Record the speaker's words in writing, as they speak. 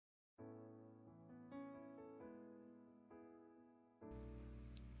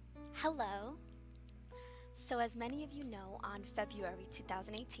Hello. So, as many of you know, on February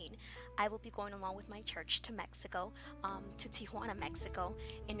 2018, I will be going along with my church to Mexico, to Tijuana, Mexico,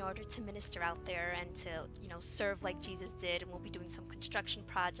 in order to minister out there and to, serve like Jesus did. And we'll be doing some construction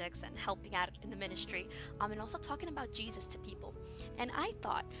projects and helping out in the ministry, and also talking about Jesus to people. And I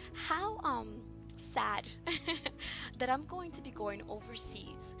thought, how sad that I'm going to be going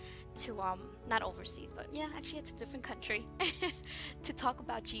overseas to not overseas, but yeah, actually it's a different country to talk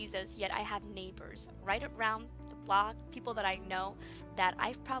about Jesus, yet I have neighbors right around the block, people that I know that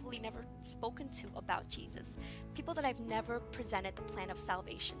I've probably never spoken to about Jesus, people that I've never presented the plan of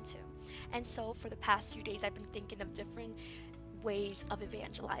salvation to. And so for the past few days I've been thinking of different ways of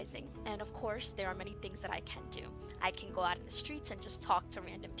evangelizing. And of course, there are many things that I can do. I can go out in the streets and just talk to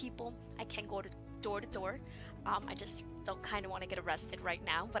random people. I can go to door. I just don't kind of want to get arrested right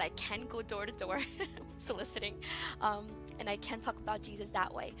now, but I can go door to door soliciting. And I can talk about Jesus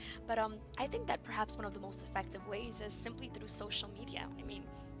that way. But I think that perhaps one of the most effective ways is simply through social media. I mean,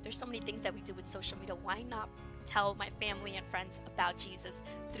 there's so many things that we do with social media. Why not tell my family and friends about Jesus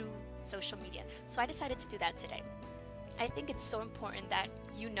through social media? So I decided to do that today. I think it's so important that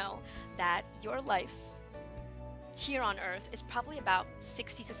you know that your life here on earth is probably about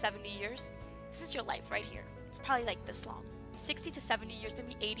 60 to 70 years. This is your life right here. It's probably like this long. 60 to 70 years,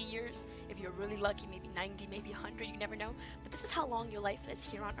 maybe 80 years. If you're really lucky, maybe 90, maybe 100, you never know. But this is how long your life is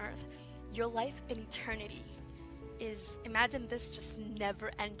here on earth. Your life in eternity is, imagine this, just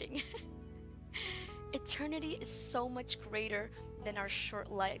never ending. Eternity is so much greater than our short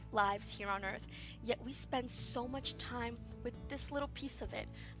lives here on earth, yet we spend so much time with this little piece of it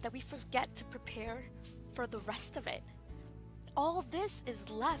that we forget to prepare for the rest of it. All this is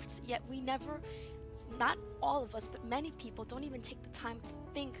left, yet we never, not all of us, but many people don't even take the time to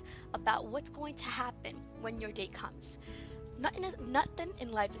think about what's going to happen when your day comes. Nothing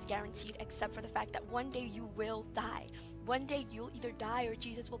in life is guaranteed except for the fact that one day you will die. One day you'll either die or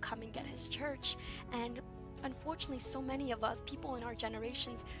Jesus will come and get his church. And unfortunately, so many of us, people in our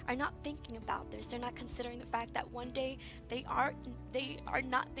generations, are not thinking about this. They're not considering the fact that one day they are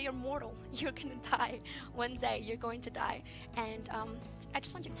mortal. You're gonna die. One day you're going to die. And I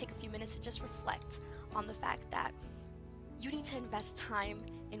just want you to take a few minutes to just reflect on the fact that you need to invest time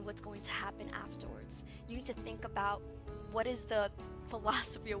in what's going to happen afterwards. You need to think about what is the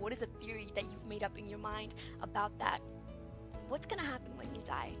philosophy or what is the theory that you've made up in your mind about that. What's going to happen when you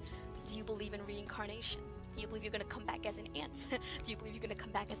die? Do you believe in reincarnation? Do you believe you're going to come back as an ant? Do you believe you're going to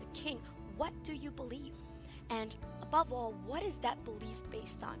come back as a king? What do you believe? And above all, what is that belief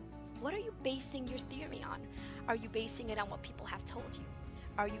based on? What are you basing your theory on? Are you basing it on what people have told you?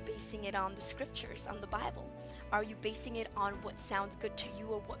 Are you basing it on the scriptures, on the Bible? Are you basing it on what sounds good to you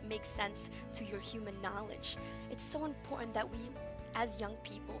or what makes sense to your human knowledge? It's so important that we, as young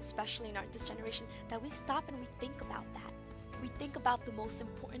people, especially in this generation, that we stop and we think about that. We think about the most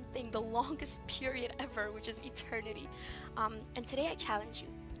important thing, the longest period ever, which is eternity. And today I challenge you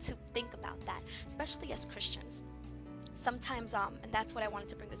to think about that, especially as Christians. Sometimes, and that's what I wanted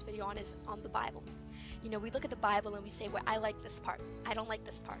to bring this video on, is on the Bible. We look at the Bible and we say, well, I like this part. I don't like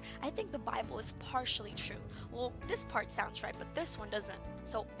this part. I think the Bible is partially true. Well, this part sounds right, but this one doesn't.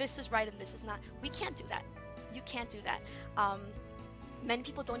 So this is right and this is not. We can't do that. You can't do that.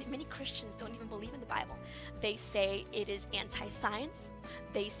 Many Christians don't even believe in the Bible. They say it is anti-science.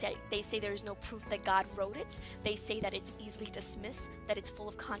 They say there is no proof that God wrote it. They say that it's easily dismissed, that it's full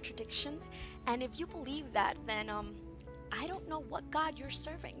of contradictions. And if you believe that, then I don't know what God you're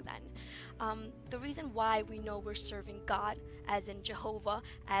serving then. The reason why we know we're serving God, as in Jehovah,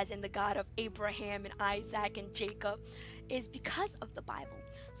 as in the God of Abraham and Isaac and Jacob, is because of the Bible.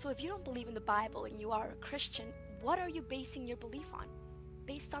 So if you don't believe in the Bible and you are a Christian, what are you basing your belief on?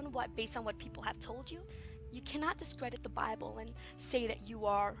 Based on what? Based on what people have told you? You cannot discredit the Bible and say that you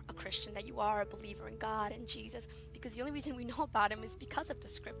are a Christian, that you are a believer in God and Jesus, because the only reason we know about him is because of the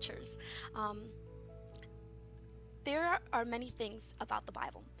scriptures. There are many things about the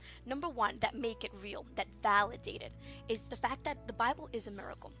Bible. Number one, that make it real, that validate it, is the fact that the Bible is a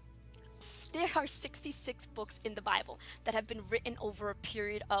miracle. There are 66 books in the Bible that have been written over a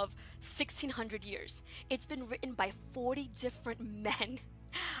period of 1600 years. It's been written by 40 different men.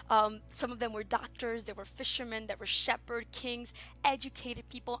 Some of them were doctors, there were fishermen, there were shepherds, kings, educated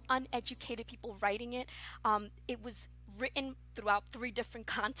people, uneducated people writing it. It was written throughout 3 different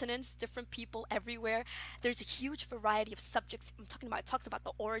continents, different people everywhere. There's a huge variety of subjects I'm talking about. It talks about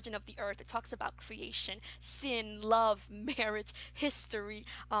the origin of the earth. It talks about creation, sin, love, marriage, history,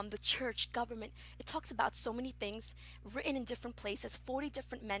 the church, government. It talks about so many things written in different places, 40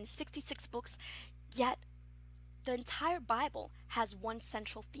 different men, 66 books, yet the entire Bible has one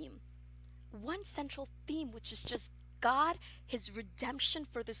central theme. one central theme, which is just God, His redemption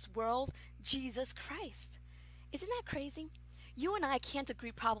for this world, Jesus Christ. Isn't that crazy? You and I can't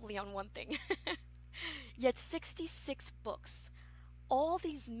agree probably on one thing. Yet 66 books, all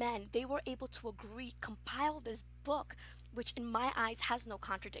these men, they were able to agree, compile this book, which in my eyes has no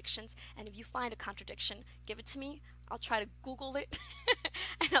contradictions. And if you find a contradiction, give it to me. I'll try to Google it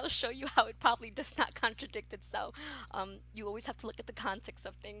and I'll show you how it probably does not contradict itself. You always have to look at the context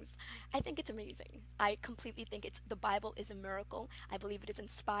of things. I think it's amazing. I completely think the Bible is a miracle. I believe it is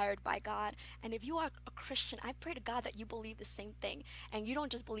inspired by God. And if you are a Christian, I pray to God that you believe the same thing. And you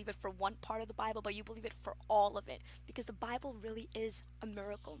don't just believe it for one part of the Bible, but you believe it for all of it. Because the Bible really is a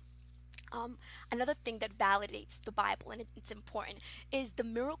miracle. Another thing that validates the Bible, and it's important, is the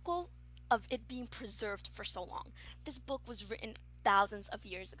miracle of it being preserved for so long. This book was written thousands of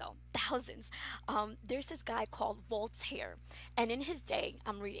years ago. Thousands. There's this guy called Voltaire, and in his day,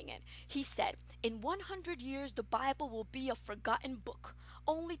 I'm reading it, he said, "In 100 years, the Bible will be a forgotten book,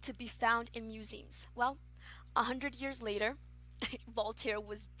 only to be found in museums." Well, 100 years later, Voltaire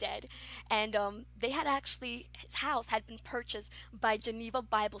was dead, and they had actually his house had been purchased by Geneva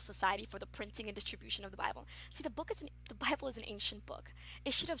Bible Society for the printing and distribution of the Bible. See, the Bible is an ancient book.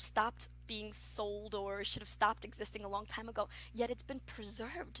 It should have stopped being sold, or it should have stopped existing a long time ago. Yet it's been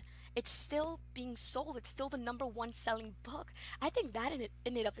preserved. It's still being sold. It's still the number one selling book. I think that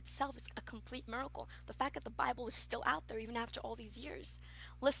in it of itself is a complete miracle. The fact that the Bible is still out there even after all these years.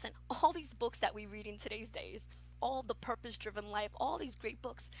 Listen, all these books that we read in today's days, all the purpose driven life, all these great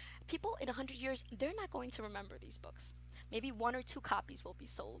books, people in 100 years, they're not going to remember these books. Maybe one or two copies will be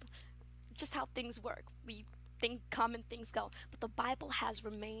sold. Just how things work. We think come and things go. But the Bible has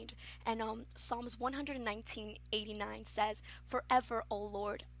remained. And Psalms 119:89 says, "Forever, O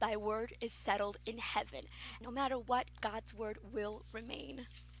Lord, thy word is settled in heaven." No matter what, God's word will remain.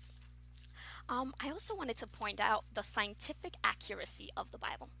 I also wanted to point out the scientific accuracy of the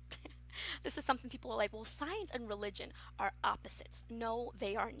Bible. This is something people are like, well, science and religion are opposites. No,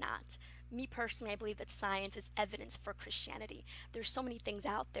 they are not. Me personally, I believe that science is evidence for Christianity. There's so many things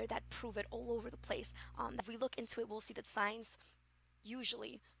out there that prove it all over the place. If we look into it, we'll see that science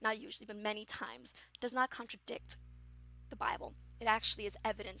usually, not usually, but many times, does not contradict the Bible. It actually is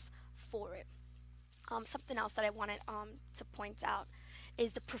evidence for it. Something else that I wanted to point out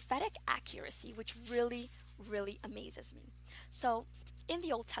is the prophetic accuracy, which really, really amazes me. So, in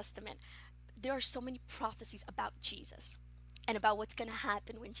the Old Testament, there are so many prophecies about Jesus and about what's going to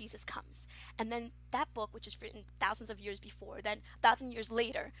happen when Jesus comes. And then that book, which is written thousands of years before, then 1,000 years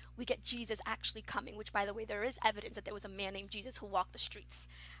later, we get Jesus actually coming, which, by the way, there is evidence that there was a man named Jesus who walked the streets.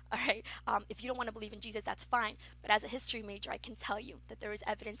 All right. If you don't want to believe in Jesus, that's fine. But as a history major, I can tell you that there is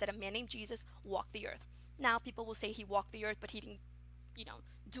evidence that a man named Jesus walked the earth. Now, people will say he walked the earth, but he didn't,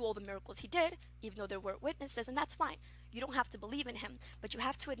 do all the miracles he did, even though there were witnesses, and that's fine. You don't have to believe in him, but you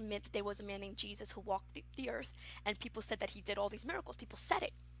have to admit that there was a man named Jesus who walked the earth, and people said that he did all these miracles. People said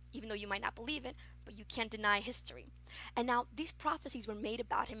it, even though you might not believe it, but you can't deny history. And now, these prophecies were made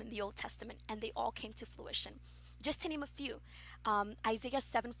about him in the Old Testament, and they all came to fruition. Just to name a few, Isaiah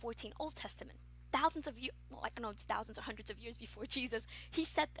 7:14, Old Testament. Thousands of years, well, I don't know, it's thousands or hundreds of years before Jesus, he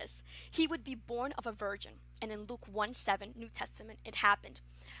said this. He would be born of a virgin. And in Luke 1:7, New Testament, it happened.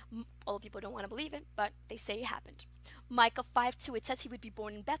 All people don't want to believe it, but they say it happened. Micah 5:2, it says he would be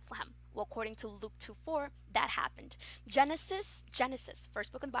born in Bethlehem. Well, according to Luke 2:4, that happened. Genesis,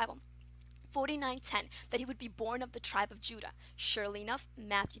 first book in the Bible, 49:10, that he would be born of the tribe of Judah. Surely enough,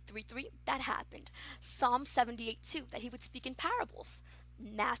 Matthew 3:3, that happened. Psalm 78:2, that he would speak in parables.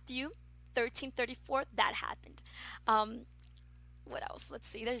 Matthew 13:34, that happened. What else? Let's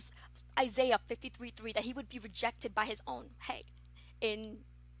see. There's Isaiah 53:3, that he would be rejected by his own. Hey, in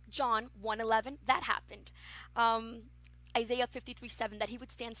John 1:11, that happened. Isaiah 53:7, that he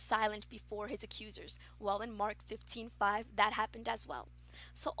would stand silent before his accusers. Well, in Mark 15:5, that happened as well.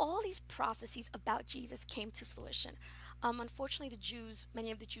 So all these prophecies about Jesus came to fruition. Unfortunately,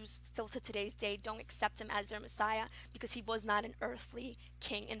 many of the Jews still to today's day don't accept him as their Messiah because he was not an earthly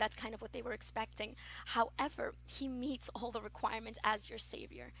king, and that's kind of what they were expecting. However, he meets all the requirements as your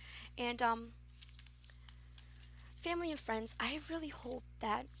Savior. And family and friends, I really hope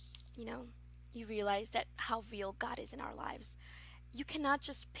that, you realize that how real God is in our lives. You cannot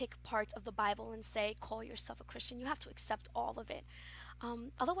just pick parts of the Bible and say, call yourself a Christian. You have to accept all of it.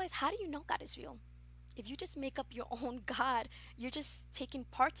 Otherwise, how do you know God is real? If you just make up your own God, you're just taking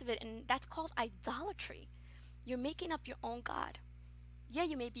parts of it, and that's called idolatry. You're making up your own God. Yeah,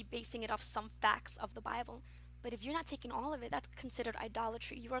 you may be basing it off some facts of the Bible, but if you're not taking all of it, that's considered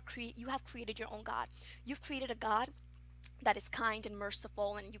idolatry. You have created your own God. You've created a God that is kind and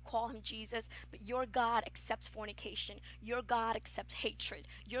merciful, and you call him Jesus, but your God accepts fornication, your God accepts hatred,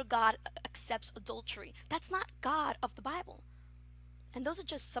 your God accepts adultery. That's not God of the Bible. And those are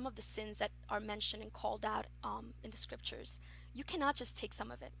just some of the sins that are mentioned and called out in the scriptures. You cannot just take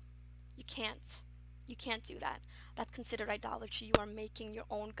some of it. You can't. You can't do that. That's considered idolatry. You are making your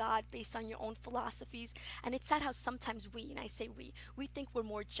own God based on your own philosophies. And it's sad how sometimes we, and I say we think we're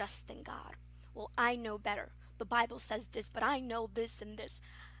more just than God. Well, I know better. The Bible says this, but I know this and this.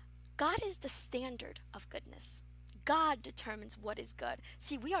 God is the standard of goodness. God determines what is good.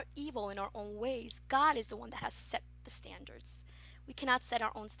 See, we are evil in our own ways. God is the one that has set the standards. We cannot set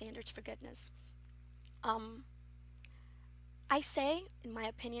our own standards for goodness. Um, I say, in my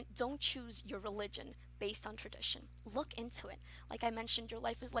opinion, don't choose your religion based on tradition. Look into it. Like I mentioned, your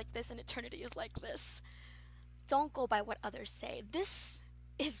life is like this and eternity is like this. Don't go by what others say. This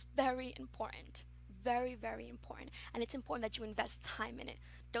is very important. Very, very important. And it's important that you invest time in it.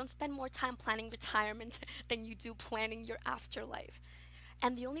 Don't spend more time planning retirement than you do planning your afterlife.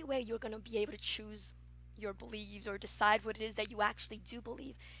 And the only way you're going to be able to choose your beliefs or decide what it is that you actually do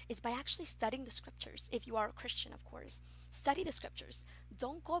believe is by actually studying the scriptures. If you are a Christian, of course, study the scriptures.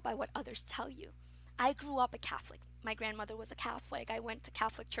 Don't go by what others tell you. I grew up a Catholic. My grandmother was a Catholic. I went to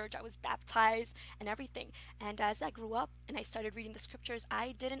Catholic church. I was baptized and everything. And as I grew up and I started reading the scriptures,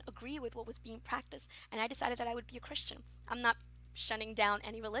 I didn't agree with what was being practiced. And I decided that I would be a Christian. I'm not shutting down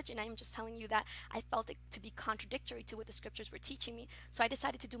any religion. I'm just telling you that I felt it to be contradictory to what the scriptures were teaching me. So I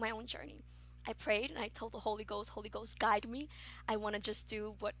decided to do my own journey. I prayed and I told the Holy Ghost, guide me. I want to just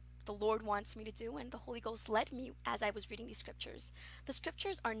do what the Lord wants me to do, and the Holy Ghost led me as I was reading these scriptures. The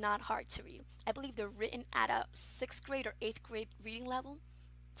scriptures are not hard to read. I believe they're written at a 6th grade or 8th grade reading level,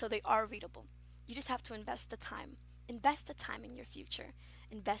 so they are readable. You just have to invest the time. Invest the time in your future.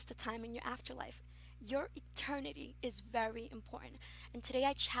 Invest the time in your afterlife. Your eternity is very important. And today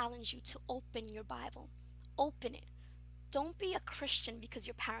I challenge you to open your Bible. Open it. Don't be a Christian because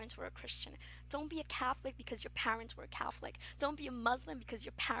your parents were a Christian. Don't be a Catholic because your parents were a Catholic. Don't be a Muslim because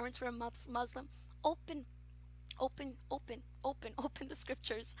your parents were a Muslim. Open, open the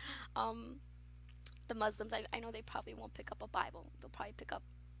scriptures. The Muslims, I know they probably won't pick up a Bible. They'll probably pick up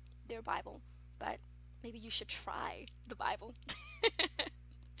their Bible, but maybe you should try the Bible.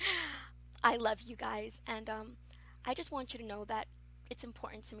 I love you guys, and I just want you to know that it's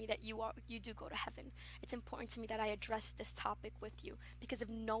important to me that you do go to heaven. It's important to me that I address this topic with you, because if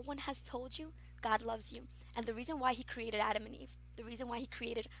no one has told you, God loves you. And the reason why he created Adam and Eve, the reason why he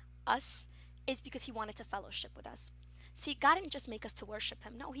created us, is because he wanted to fellowship with us. See, God didn't just make us to worship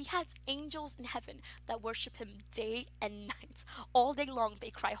him. No, he has angels in heaven that worship him day and night. All day long they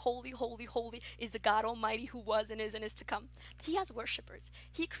cry, holy, holy, holy is the God Almighty who was and is to come. He has worshipers.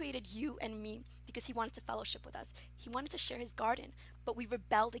 He created you and me because he wanted to fellowship with us. He wanted to share his garden, but we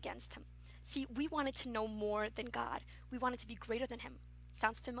rebelled against him. See, we wanted to know more than God. We wanted to be greater than him.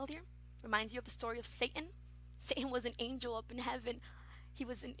 Sounds familiar? Reminds you of the story of Satan? Satan was an angel up in heaven. He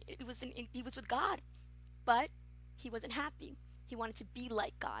was with God, but he wasn't happy. He wanted to be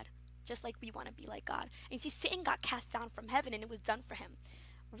like God, just like we want to be like God. And you see, Satan got cast down from heaven and it was done for him.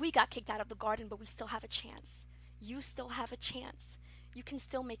 We got kicked out of the garden, but we still have a chance. You still have a chance. You can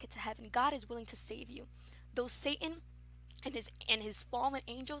still make it to heaven. God is willing to save you. Though Satan and his fallen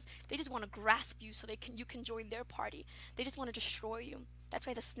angels, they just want to grasp you so you can join their party. They just want to destroy you. That's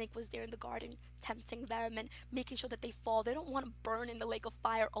why the snake was there in the garden, tempting them and making sure that they fall. They don't want to burn in the lake of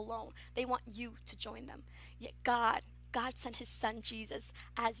fire alone. They want you to join them. Yet God sent his son Jesus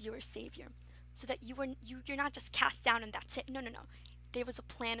as your savior, so that you're not just cast down and that's it. No. There was a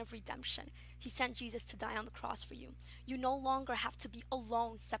plan of redemption. He sent Jesus to die on the cross for you. You no longer have to be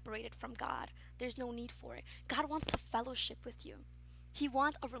alone, separated from God. There's no need for it. God wants to fellowship with you. He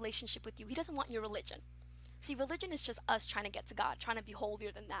wants a relationship with you. He doesn't want your religion. See, religion is just us trying to get to God, trying to be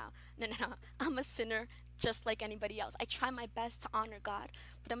holier than thou. No. I'm a sinner just like anybody else. I try my best to honor God,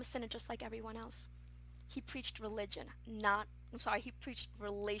 but I'm a sinner just like everyone else. He preached he preached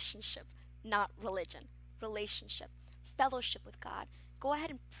relationship, not religion. Relationship. Fellowship with God. Go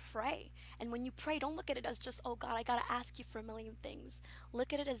ahead and pray. And when you pray, don't look at it as just, oh God, I gotta ask you for a million things.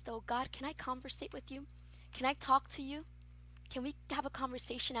 Look at it as though, God, can I conversate with you? Can I talk to you? Can we have a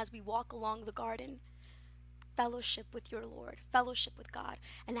conversation as we walk along the garden? Fellowship with your Lord, fellowship with God,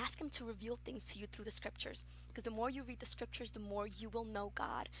 and ask him to reveal things to you through the scriptures. Because the more you read the scriptures, the more you will know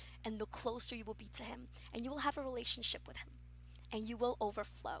God, and the closer you will be to him, and you will have a relationship with him, and you will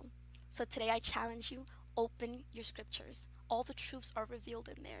overflow. So today I challenge you, open your scriptures. All the truths are revealed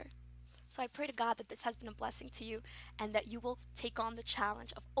in there. So I pray to God that this has been a blessing to you and that you will take on the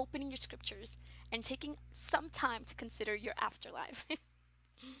challenge of opening your scriptures and taking some time to consider your afterlife.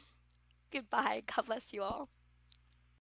 Goodbye. God bless you all.